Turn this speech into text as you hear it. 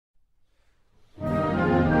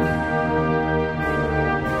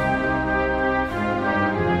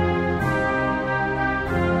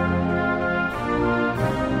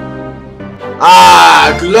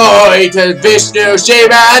glory to Vishnu,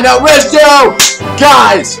 Shiva, and Vishnu!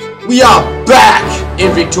 Guys, we are back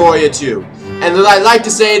in Victoria 2. And I'd like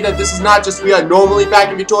to say that this is not just we are normally back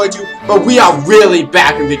in Victoria 2, but we are really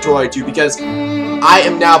back in Victoria 2 because I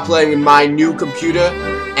am now playing with my new computer,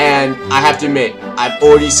 and I have to admit, I've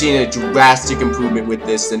already seen a drastic improvement with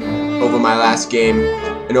this than over my last game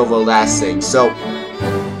and over the last thing. So,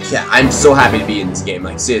 yeah, I'm so happy to be in this game,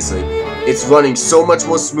 like seriously. It's running so much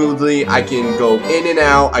more smoothly. I can go in and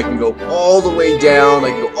out, I can go all the way down,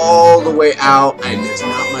 I can go all the way out, and there's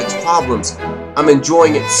not much problems. I'm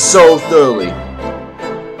enjoying it so thoroughly.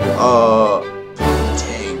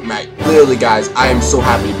 Dang, literally guys, I am so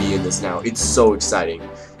happy to be in this now. It's so exciting.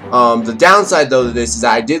 The downside though to this is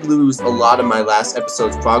that I did lose a lot of my last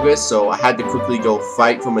episode's progress, so I had to quickly go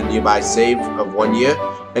fight from a nearby save of 1 year,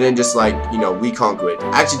 and then just like, you know, reconquer it.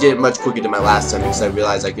 I actually did it much quicker than my last time because I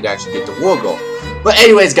realized I could actually get the war goal. But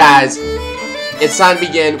anyways guys, it's time to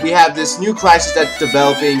begin. We have this new crisis that's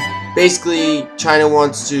developing. Basically, China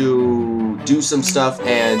wants to do some stuff,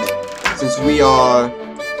 and since we are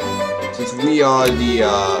the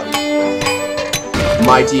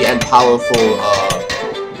mighty and powerful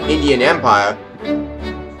Indian Empire.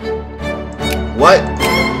 What?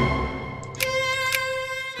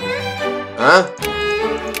 Huh?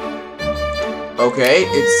 Okay,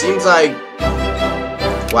 it seems like,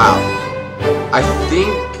 wow, I think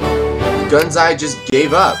Gunzai just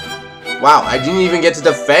gave up. Wow, I didn't even get to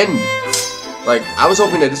defend. Like, I was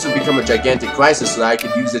hoping that this would become a gigantic crisis so that I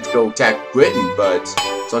could use it to go attack Britain, but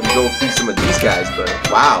so I could go free some of these guys, but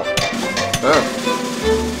wow. Huh.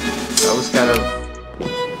 That was kind of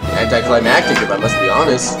anticlimactic, if I must be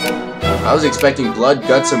honest. I was expecting blood,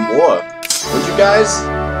 guts, and war. Weren't you guys?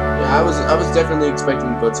 Yeah, I was definitely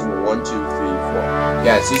expecting guts and 1, 2, 3, 4.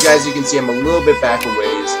 Yeah, so you guys, you can see I'm a little bit back a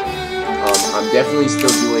ways. I'm definitely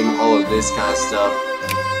still doing all of this kind of stuff.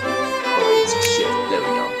 Shit, there we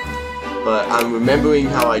go. But I'm remembering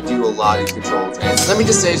how I do a lot of these controls, and let me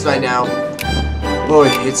just say this right now, boy,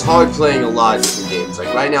 it's hard playing a lot of different games.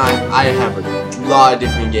 Like right now, I have a lot of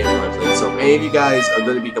different games I play, so if any of you guys are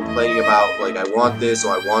going to be complaining about, like, I want this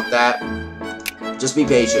or I want that, just be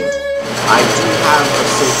patient. I do have a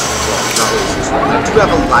social, well, not really social, I do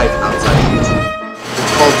have a life outside of YouTube.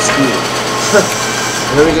 It's called school.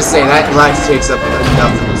 And let me just say, that life takes up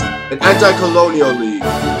enough of this. An anti-colonial league.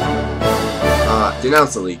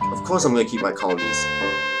 Denounce the league. Of course I'm gonna keep my colonies.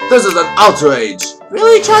 This is an outrage!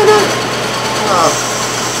 Really, China?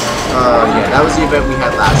 Yeah, that was the event we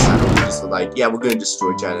had last time. We just were like, yeah, we're gonna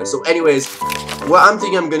destroy China. So anyways, what I'm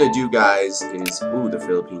thinking I'm gonna do, guys, is, ooh, the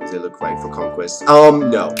Philippines, they look right for conquest.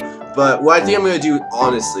 No. But what I think I'm gonna do,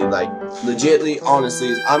 honestly, like, legitly, honestly,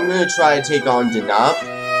 is I'm gonna try to take on Denam.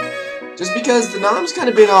 Just because Denam's kind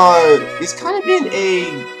of been he's kind of been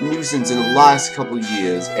a nuisance in the last couple of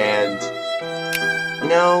years, and you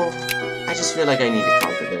know, I just feel like I need to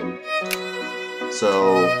conquer them.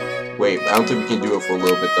 So, wait, I don't think we can do it for a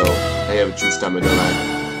little bit though. I have a true stomach, don't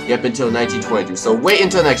I? Yep, until 1922. So wait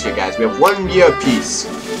until next year, guys. We have 1 year apiece.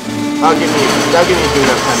 That'll give me good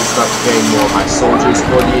enough time to start preparing more of my soldiers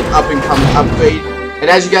for the up-and-coming upgrade. And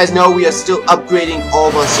as you guys know, we are still upgrading all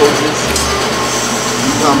of our soldiers to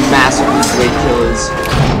become massively great killers.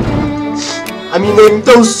 I mean,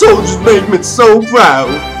 those soldiers make me so proud.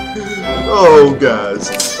 Oh, guys.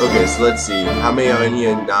 Okay, so let's see. How many are in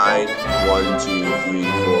here? 9, 1, 2, 3,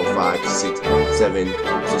 4, 5, 6, 7.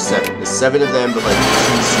 So 7. There's 7 of them, but like 2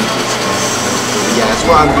 supers. Yeah, that's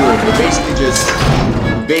what I'm doing. We're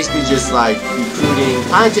basically just like recruiting.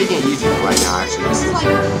 Kind of taking it easy right now, actually. This is like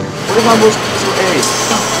one of our most peaceful areas.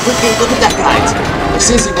 Look at that, guys. Like,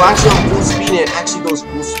 seriously, we're actually on full speed, and it actually goes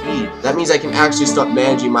full speed. That means I can actually start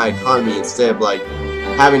managing my economy instead of like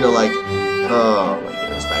having to like, oh my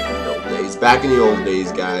goodness, back in the old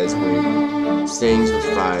days, guys, when things was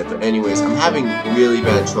fine. But anyways, I'm having really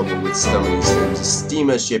bad trouble with some of these things. The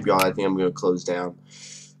steamer shipyard, I think I'm gonna close down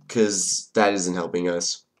because that isn't helping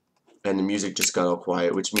us. And the music just got all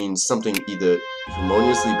quiet, which means something either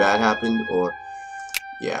harmoniously bad happened, or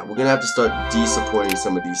yeah, we're gonna have to start de-supporting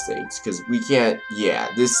some of these things because we can't. Yeah,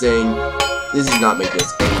 this is not making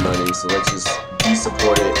us any money, so let's just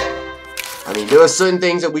de-support it. I mean, there are certain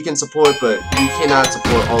things that we can support, but we cannot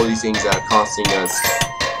support all these things that are costing us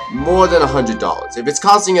more than $100. If it's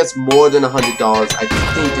costing us more than $100, I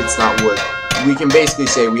think it's not worth it. We can basically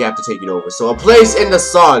say we have to take it over. So, a place in the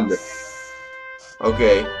sun.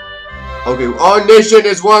 Okay. Okay, our nation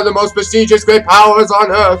is one of the most prestigious great powers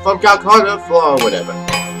on earth, from Calcutta, or whatever.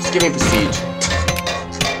 Just give me prestige.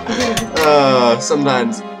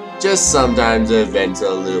 Sometimes the events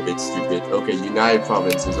are a little bit stupid. Okay, United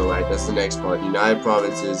Provinces, alright, that's the next part. United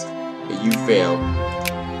Provinces, you fail.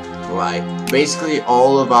 Right. Basically,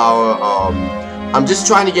 all of our I'm just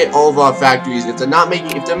trying to get all of our factories. If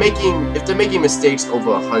they're making mistakes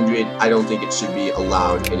over 100, I don't think it should be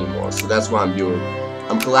allowed anymore. So that's what I'm doing.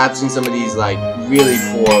 I'm collapsing some of these like really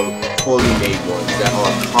poorly made ones that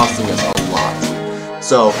are costing us a lot.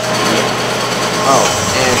 So yeah. Oh,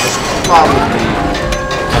 and I should probably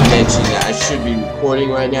mention that I should be recording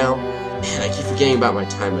right now. Man, I keep forgetting about my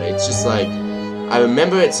timer. It's just like I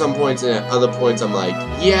remember at some points, and at other points I'm like,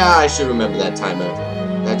 yeah, I should remember that timer.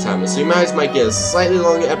 So you guys might get a slightly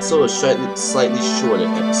longer episode or slightly shorter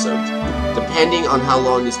episode, depending on how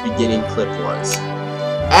long this beginning clip was.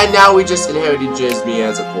 And now we just inherited Jasmine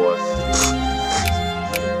as a core.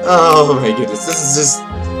 Oh my goodness, this is just...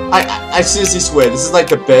 I seriously swear, this is like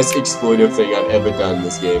the best exploitive thing I've ever done in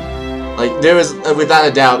this game. Like, there is, without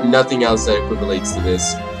a doubt, nothing else that equivalates to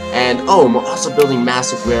this. And, oh, we're also building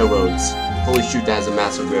massive railroads. Holy shoot, that has a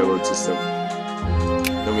massive railroad system.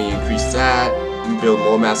 Then we increase that. We build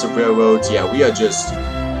more massive railroads. Yeah, we are just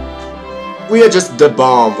the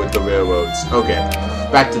bomb with the railroads. Okay,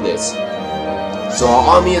 back to this. So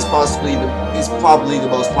our army is probably the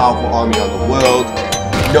most powerful army on the world.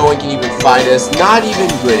 No one can even fight us, not even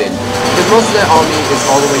Britain, because most of their army is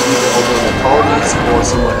all the way either over in the colonies or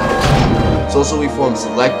somewhere else. Social reform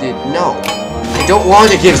selected? No, I don't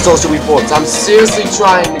want to give social reforms. I'm seriously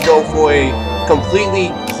trying to go for a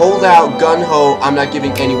completely hold out gun-ho. I'm not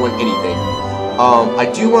giving anyone anything. I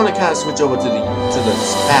do want to kind of switch over to the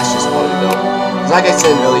fascist party though. Because like I said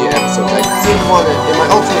in earlier episodes, I did want to, in my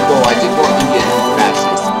ultimate goal, I did want India to be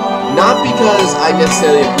fascist. Not because I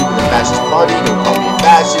necessarily approve of the fascist party, don't call me a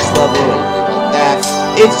fascist lover or anything like that.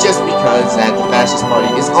 It's just because that the fascist party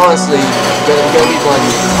is honestly, gonna be blunt,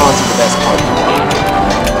 is honestly the best party in the game.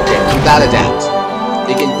 Okay, without a doubt.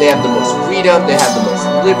 They have the most freedom, they have the most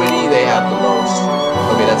liberty, they have the most...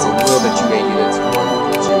 Okay, that's a little bit too many units. 1,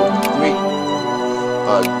 2, 3.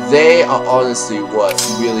 They are honestly what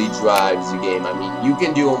really drives the game. I mean, you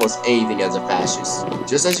can do almost anything as a fascist,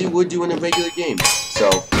 just as you would do in a regular game. So,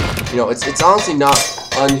 you know, it's honestly not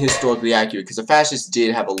unhistorically accurate, because the fascists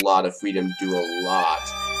did have a lot of freedom to do a lot.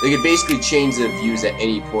 They could basically change their views at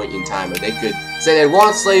any point in time, or they could say they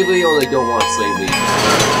want slavery or they don't want slavery,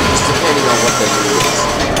 just depending on what their mood is.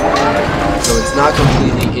 So it's not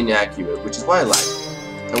completely inaccurate, which is why I like it.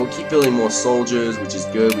 And we'll keep building more soldiers, which is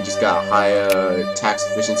good. We just got higher tax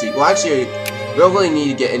efficiency. Well, actually, we don't really need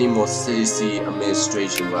to get any more city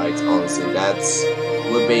administration rights, honestly.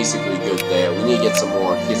 We're basically good there. We need to get some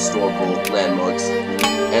more historical landmarks.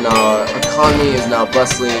 And our economy is now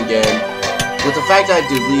bustling again. With the fact that I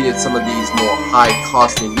deleted some of these more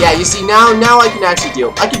high-costing... Yeah, you see, now I can actually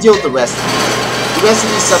deal... I can deal with the rest of these. The rest of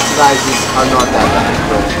these subsidizers are not that bad,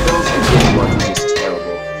 but those beginning ones are just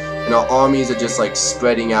terrible. And our armies are just like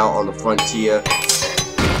spreading out on the frontier.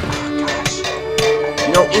 Oh, gosh.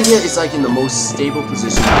 You know, India is like in the most stable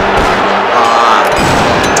position.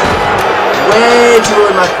 Way to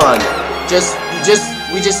ruin my fun. It just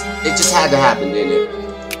had to happen, didn't it?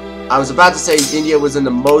 I was about to say India was in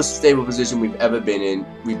the most stable position we've ever been in.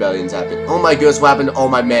 Rebellions happened. Oh my goodness, what happened to all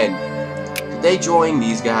my men? Did they join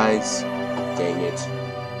these guys? Dang it.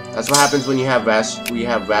 That's what happens when you have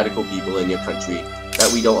radical people in your country.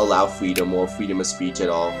 That we don't allow freedom or freedom of speech at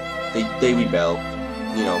all. They rebel.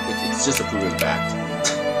 You know, it's just a proven fact.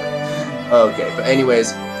 Okay, but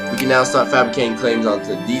anyways, we can now start fabricating claims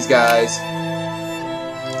onto these guys.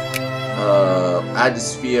 Add the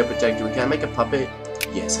sphere protector. Can I make a puppet?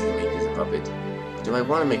 Yes, I can make this a puppet. Do I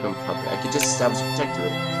want to make one puppet? I could just establish a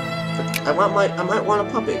protectorate. But I might want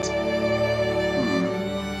a puppet.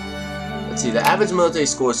 Let's see, the average military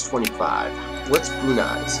score is 25. What's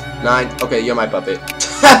Brunei's? 9. Okay, you're my puppet.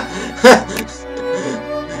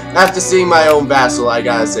 After seeing my own vassal, I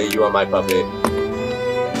gotta say you are my puppet.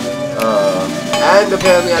 And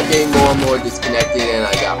apparently I'm getting more and more disconnected, and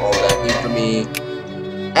I got all that infamy.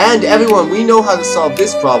 And everyone, we know how to solve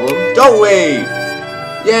this problem, don't we?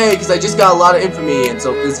 Yay, because I just got a lot of infamy, and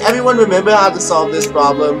so does everyone remember how to solve this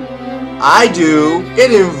problem? I do.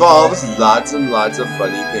 It involves lots and lots of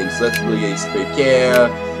funny things. Let's release Prepare.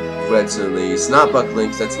 Let's release not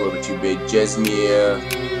Bucklinks, that's a little bit too big. Jesmir,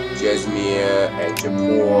 and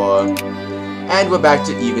Jamor. And we're back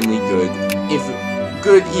to evenly good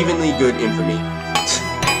infamy.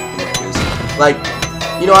 Like,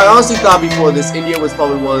 you know, I honestly thought before this India was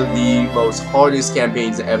probably one of the most hardest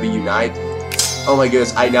campaigns to ever unite. Oh my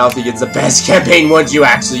goodness, I now think it's the best campaign once you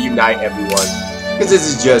actually unite everyone. Because this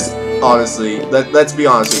is just, honestly, let's be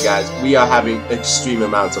honest here, guys. We are having extreme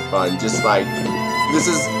amounts of fun. Just like, this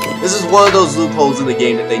is one of those loopholes in the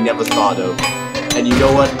game that they never thought of. And you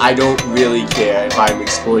know what? I don't really care if I'm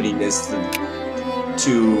exploiting this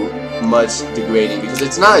to much degrading because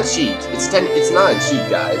it's not a cheat. It's not a cheat,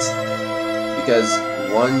 guys. Because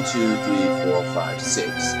 1, 2, 3, 4, 5,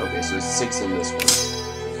 6. Okay, so it's 6 in this one.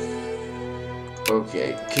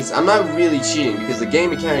 Okay, because I'm not really cheating because the game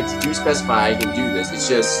mechanics do specify I can do this. It's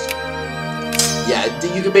just, yeah,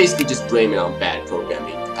 you can basically just blame it on bad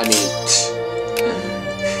programming. I mean,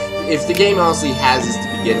 if the game honestly has this to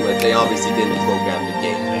begin with, they obviously didn't program the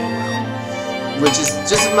game very well. Which is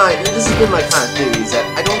just this has been my kind of theory, is that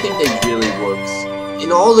I don't think they really works.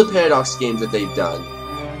 In all the Paradox games that they've done,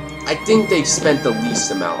 I think they've spent the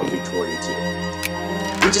least amount on Victoria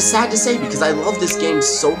 2. Which is sad to say because I love this game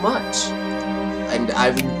so much. And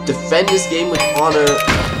I defend this game with honor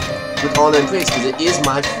and praise because it is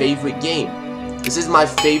my favorite game. This is my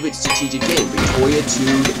favorite strategic game. Victoria 2,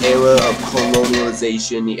 the era of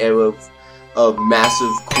colonialization, the era of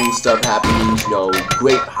massive cool stuff happening, you know,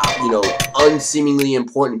 great, you know, unseemingly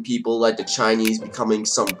important people like the Chinese becoming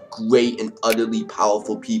some great and utterly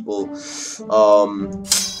powerful people.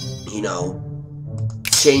 You know,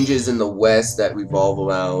 changes in the West that revolve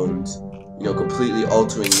around, you know, completely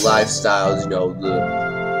altering lifestyles, you know, the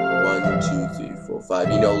 1, 2, 3, 4,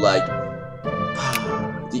 5, you know, like,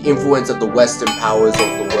 the influence of the Western powers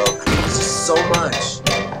over the world. There's just so much.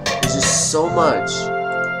 There's just so much.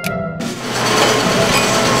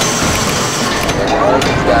 And all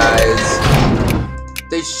these guys,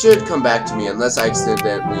 they should come back to me unless I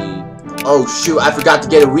accidentally... Oh, shoot, I forgot to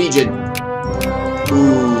get a region.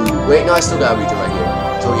 Ooh, wait, no, I still got a region right here.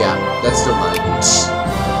 So, yeah, that's still mine.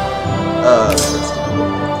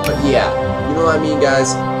 But yeah, you know what I mean,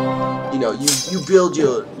 guys? You know, you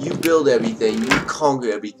build everything, you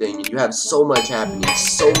conquer everything, and you have so much happening,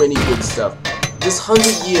 so many good stuff. This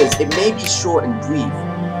 100 years, it may be short and brief,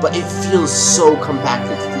 but it feels so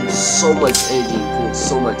compacted, it feels so much energy, it feels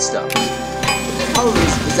so much stuff. The problem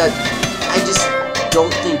is that I just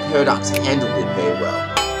don't think Paradox handled it very well.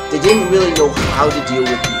 They didn't really know how to deal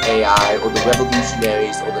with the AI, or the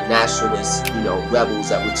revolutionaries, or the nationalist, you know, rebels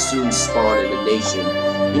that would soon spawn in the nation.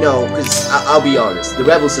 You know, because I'll be honest, the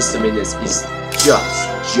rebel system in this is just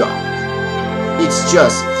junk. It's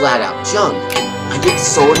just flat out junk, and I get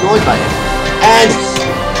so annoyed by it. And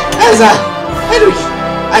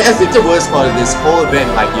I think the worst part of this whole event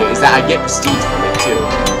right here is that I get prestige from it too.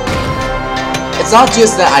 It's not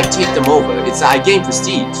just that I take them over; it's that I gain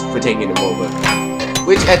prestige for taking them over.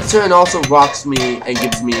 Which at turn also rocks me and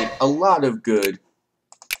gives me a lot of good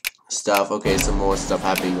stuff. Okay, some more stuff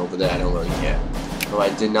happening over there. I don't really care.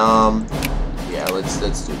 Alright, Denam. Yeah, let's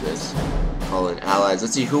do this. Call in allies.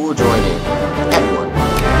 Let's see who will join in. Everyone.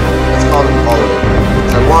 Let's call them all in.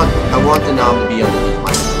 I want Denam to be underneath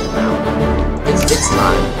my control now. It's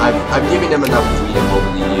time. I've given them enough freedom over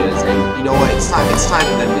the years, and you know what? It's time for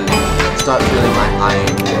them to start feeling my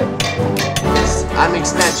iron grip. I'm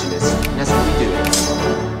expansionist. That's what we do.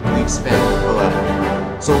 We expand.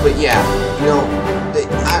 Alright. So, but yeah, you know,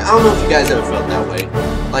 I don't know if you guys ever felt that way.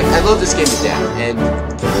 Like, I love this game to death, and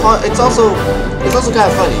it's also kind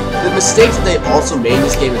of funny. The mistakes that they also made in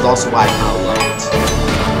this game is also why I kind of love it.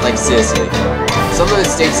 Like, seriously. Some of the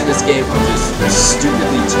mistakes in this game are just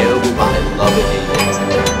stupidly terrible, but I love it anyways.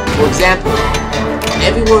 For example,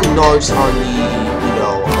 everyone narks on the, you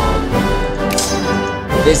know,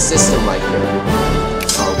 this system right here.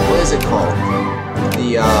 What is it called?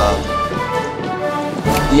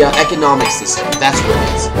 The economic system. That's what it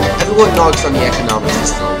is. Everyone narks on the economic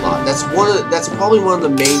system a lot. That's probably one of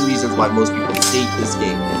the main reasons why most people hate this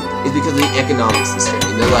game, is because of the economic system.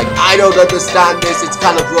 And they're like, I don't understand this. It's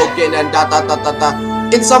kind of broken and da da da da da.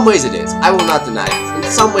 In some ways, it is. I will not deny it.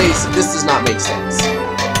 In some ways, this does not make sense.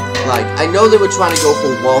 Like, I know they were trying to go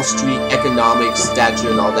for Wall Street economics,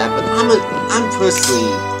 stature, and all that, but I'm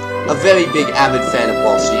personally a very big avid fan of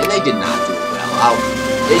Wall Street, and they did not do it well.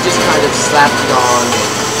 They just kind of slapped it on,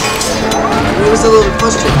 and it was a little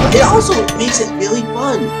frustrating. But it also makes it really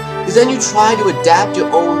fun, because then you try to adapt your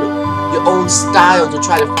own style to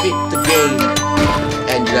try to fit the game.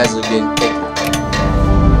 And you guys are getting thank you.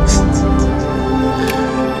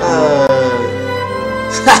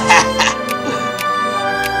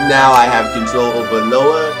 Now I have control over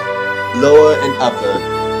lower, and upper.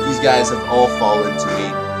 These guys have all fallen to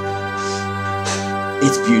me.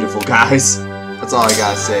 It's beautiful, guys. That's all I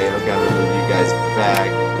gotta say. Okay, I'm gonna move you guys back.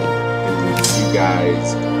 And move you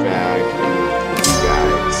guys back. And move you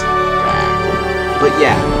guys back. But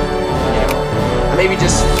yeah, you know, I may be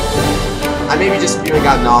just spewing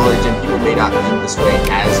out knowledge, and people may not think this way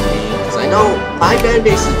as me. Because I know my fan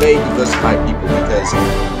base is very diversified people. Because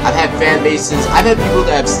I've had fan bases. I've had people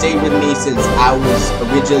that have stayed with me since I was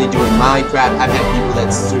originally doing Minecraft. I've had people that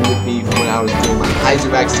stayed with me from when I was doing my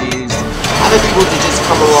Kaiserrack series. I've other people to just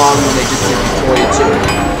come along when they just did Victoria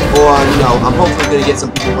 2. Or, you know, I'm hopefully going to get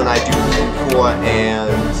some people when I do 4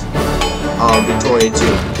 and Victoria 2.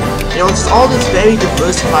 You know, it's all this very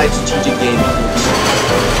diversified strategic gaming.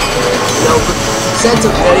 You know, presents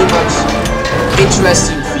a very much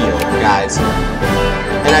interesting feel, guys.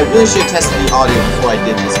 And I really should have tested the audio before I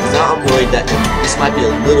did this, because now I'm worried that this might be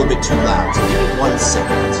a little bit too loud. So give me 1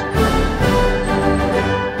 second.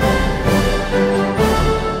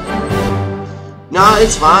 Nah,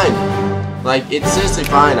 it's fine. Like, it's seriously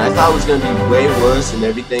fine. I thought it was gonna be way worse and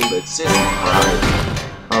everything, but it's seriously fine.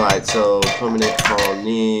 Alright, so permanent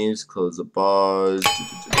colonies, close the bars,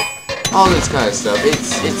 all this kind of stuff.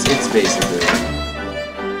 It's basically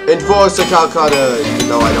enforce the Calcutta, even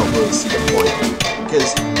though I don't really see the point.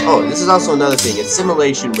 Because, oh, this is also another thing. It's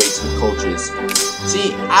simulation rates with cultures.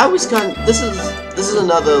 See, I was this is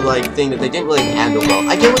another, like, thing that they didn't really handle well.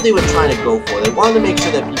 I get what they were trying to go for. They wanted to make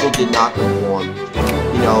sure that people did not conform,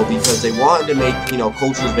 you know, because they wanted to make, you know,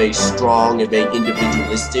 cultures very strong and very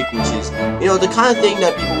individualistic, which is, you know, the kind of thing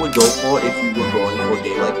that people would go for if you were going for a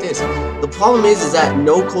game like this. The problem is that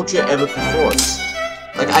no culture ever conforms.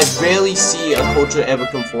 Like, I rarely see a culture ever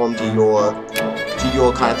conform to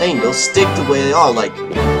your kind of thing. They'll stick to where they are. Like,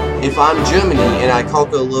 if I'm Germany and I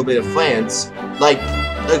conquer a little bit of France, like,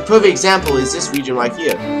 a perfect example is this region right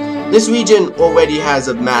here. This region already has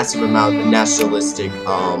a massive amount of nationalistic,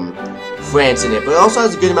 France in it, but it also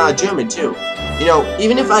has a good amount of German too. You know,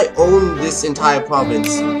 even if I own this entire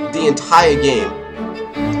province, the entire game,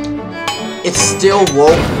 it still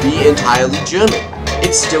won't be entirely German.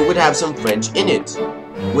 It still would have some French in it,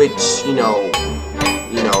 which, you know,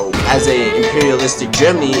 as a imperialistic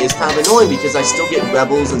Germany is kind of annoying, because I still get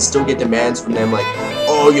rebels and still get demands from them like,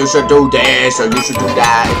 oh, you should do this or you should do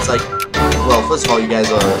that. It's like, well, first of all, you guys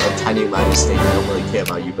are a tiny mighty state. I don't really care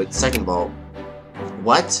about you. But second of all,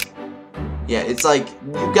 what? Yeah, it's like,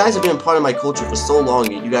 you guys have been part of my culture for so long,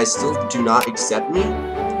 and you guys still do not accept me?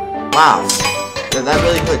 Wow. That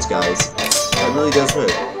really hurts, guys. That really does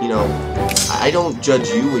hurt. You know, I don't judge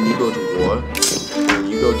you when you go to war, when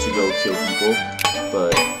you go kill people,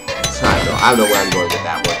 but I don't know where I'm going with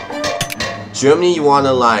that one. Germany, you want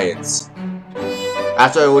an alliance.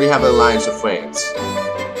 After I already have an alliance with France.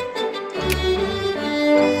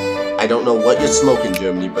 I don't know what you're smoking,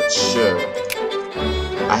 Germany, but sure.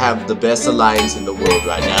 I have the best alliance in the world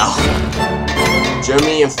right now.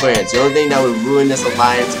 Germany and France. The only thing that would ruin this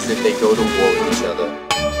alliance is if they go to war with each other.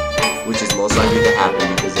 Which is most likely to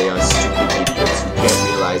happen because they are stupid idiots who can't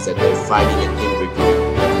realize that they're fighting an inbreed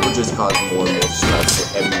will just cause more and more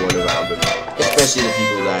stress for everyone around them. Especially the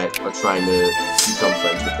people that are trying to become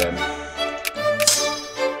friends with them.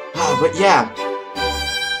 But yeah.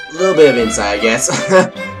 A little bit of insight, I guess.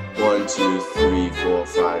 1, 2, 3, 4,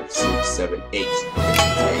 5, 6, 7, 8. We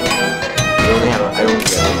only have I don't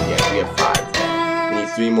think we have 8 yet. We have 5. We need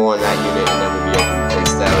 3 more in that unit, and then we'll be able to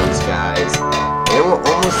replace those guys. And then we're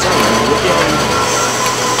almost done. We're getting.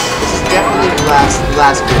 This is definitely the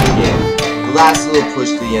last bit of the game. The last little push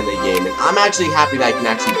to the end of the game, and I'm actually happy that I can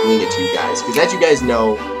actually bring it to you guys, because as you guys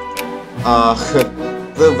know,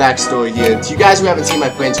 little backstory here. To you guys who haven't seen my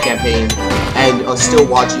French campaign and are still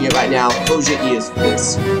watching it right now, close your ears for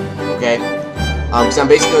this, okay? Because I'm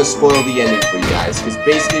basically going to spoil the ending for you guys. Because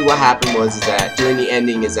basically what happened was that during the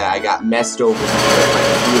ending is that I got messed over because my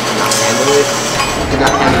computer could not handle it. Could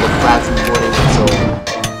not handle the flash recording,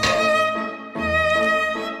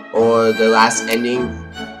 or the last ending,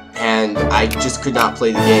 and I just could not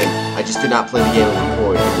play the game. I just could not play the game and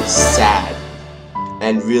record. It was sad.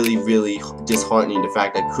 And really, really disheartening, the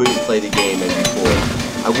fact I couldn't play the game and record.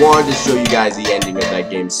 I wanted to show you guys the ending of that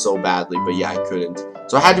game so badly, but yeah, I couldn't.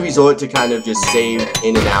 So I had to resort to kind of just save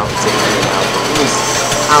in and out, save in and out. It was,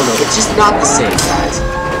 I don't know, it's just not the same, guys.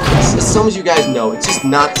 As some of you guys know, it's just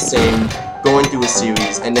not the same going through a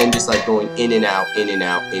series and then just like going in and out, in and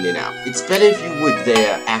out, in and out. It's better if you were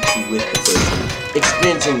there, actually with the person,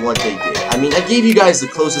 experiencing what they did. I mean, I gave you guys the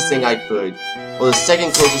closest thing I could, or the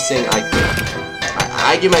second closest thing I could.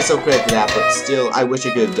 I give myself credit for that, but still, I wish I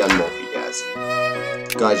could have done more for you guys.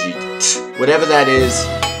 Gajit. Whatever that is,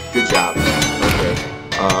 good job. Okay.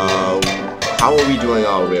 How are we doing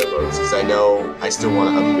our railroads? Because I know I still want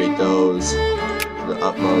to upgrade those to the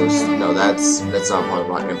utmost. No, that's not part of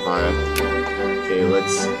Rock Empire. Okay,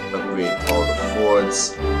 let's upgrade all the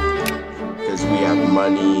forts. Because we have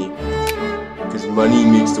money. Because money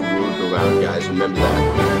makes the world go round, guys. Remember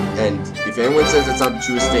that. And if anyone says that's not the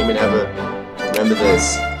truest statement ever, remember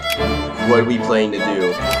this. What are we playing to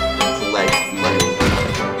do? Collect money.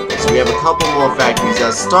 Okay, so we have a couple more factories that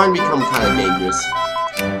are starting to become kind of dangerous.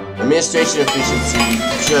 Administration efficiency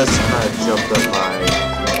just kind of jumped up my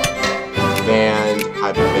banned,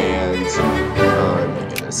 hyper banned. Oh my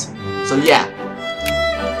goodness. So yeah,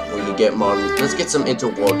 we can get modern. Let's get some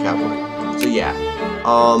interwar cavalry. So yeah,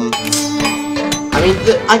 I mean,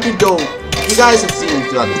 I could go. You guys have seen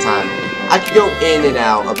throughout the time. I could go in and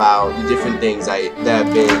out about the different things that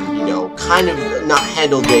have been, you know, kind of not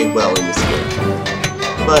handled very well in this game.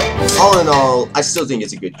 But all in all, I still think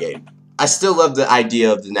it's a good game. I still love the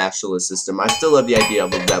idea of the nationalist system. I still love the idea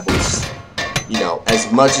of the rebels. You know, as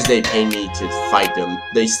much as they pay me to fight them,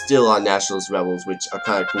 they still are nationalist rebels, which are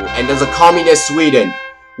kind of cool. And there's a communist Sweden.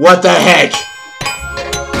 What the heck?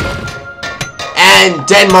 And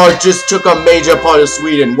Denmark just took a major part of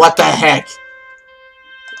Sweden. What the heck?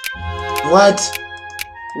 What?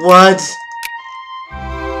 What?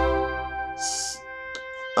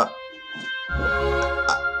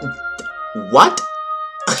 What?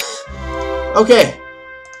 Okay.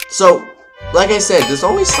 So, like I said, there's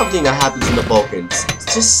always something that happens in the Balkans.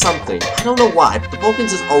 It's just something. I don't know why. The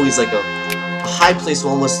Balkans is always like a high place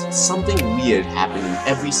where almost something weird happening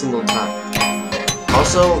every single time.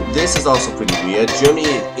 Also, this is also pretty weird.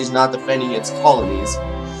 Germany is not defending its colonies,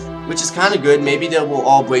 which is kind of good. Maybe they will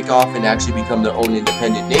all break off and actually become their own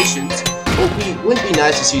independent nations. Wouldn't it be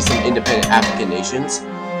nice to see some independent African nations?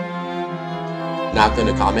 Not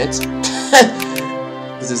gonna comment.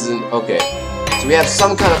 This isn't okay. So we have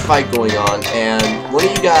some kind of fight going on, and one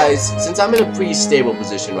of you guys, since I'm in a pretty stable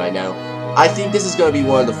position right now, I think this is gonna be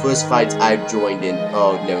one of the first fights I've joined in.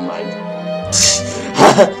 Oh, never mind.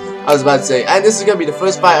 I was about to say, and this is gonna be the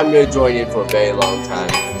first fight I'm gonna join in for a very long time.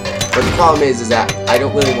 But the problem is that I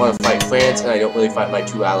don't really want to fight France, and I don't really fight my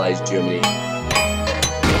two allies, Germany.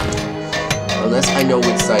 Unless I know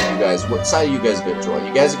what side are you guys gonna join?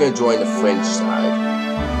 You guys are gonna join the French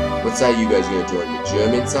side. What side are you guys gonna join? The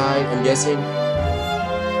German side, I'm guessing?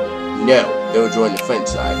 No, they will join the French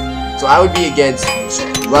side. So I would be against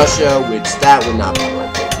Russia, which that would not be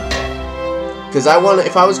worth it. Because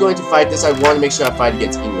if I was going to fight this, I want to make sure I fight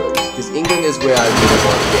against England. Because England is where I really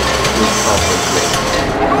want to get this conflict with.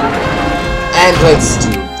 And let's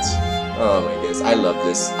do it. Oh my goodness, I love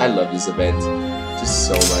this. I love this event. Just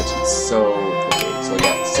so much. It's so okay. So I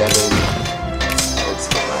got 7. Let's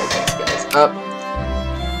divide these guys up.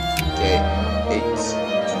 Okay, 8.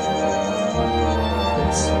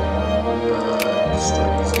 Let's destroy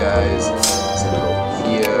these guys. Send them over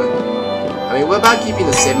here. I mean, we're about keeping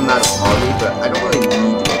the same amount of army, but I don't really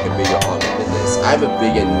need to make a bigger army than this. I have a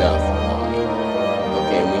big enough army.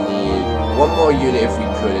 Okay, we need one more unit if we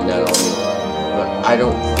could in that army. But I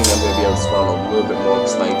don't think I'm going to be able to spawn a little bit more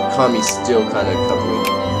because my economy's still kind of covering.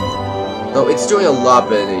 Though it's doing a lot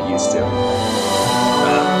better than it used to.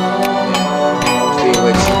 Speaking of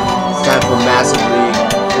which, it's time for massively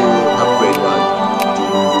cool upgrade run.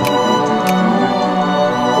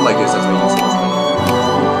 Oh my goodness, that's why I use so much money.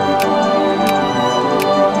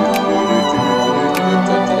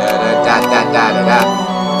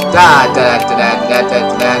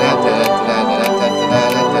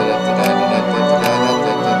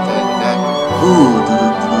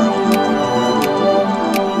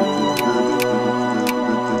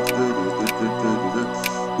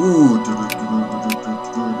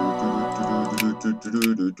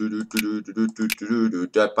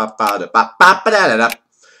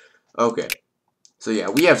 Okay, so yeah,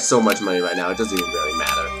 we have so much money right now, it doesn't even really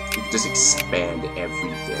matter. We can just expand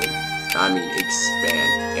everything. I mean,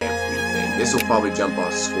 expand everything. This will probably jump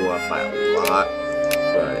our score up by a lot,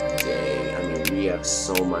 but dang, I mean, we have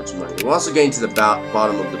so much money. We're also getting to the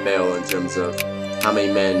bottom of the barrel in terms of how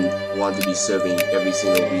many men want to be serving every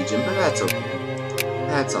single region, but that's okay.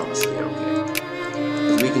 That's honestly okay.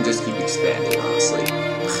 Because we can just keep expanding, honestly.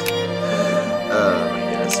 Oh my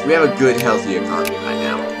goodness. We have a good, healthy economy right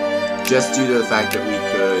now. Just due to the fact that we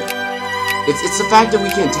could... It's the fact that we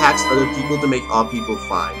can tax other people to make our people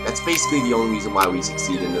fine. That's basically the only reason why we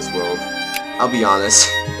succeed in this world. I'll be honest.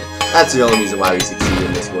 That's the only reason why we succeed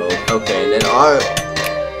in this world. Okay, and then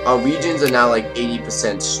our regions are now like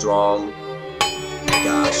 80% strong.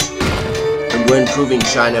 Gosh. And we're improving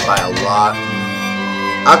China by a lot.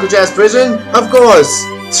 Alcatraz Prison? Of course!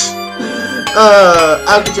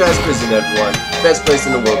 Alcatraz Prison, everyone. Best place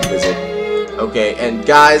in the world to visit. Okay, and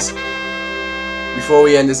guys, before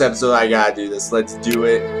we end this episode, I gotta do this. Let's do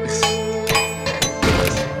it.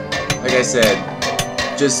 Like I said,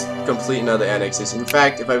 just complete another annexation. In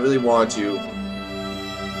fact, if I really want to,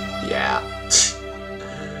 yeah.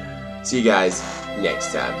 See you guys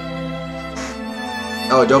next time.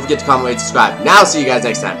 Oh, don't forget to comment, rate, subscribe. Now, see you guys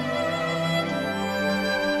next time.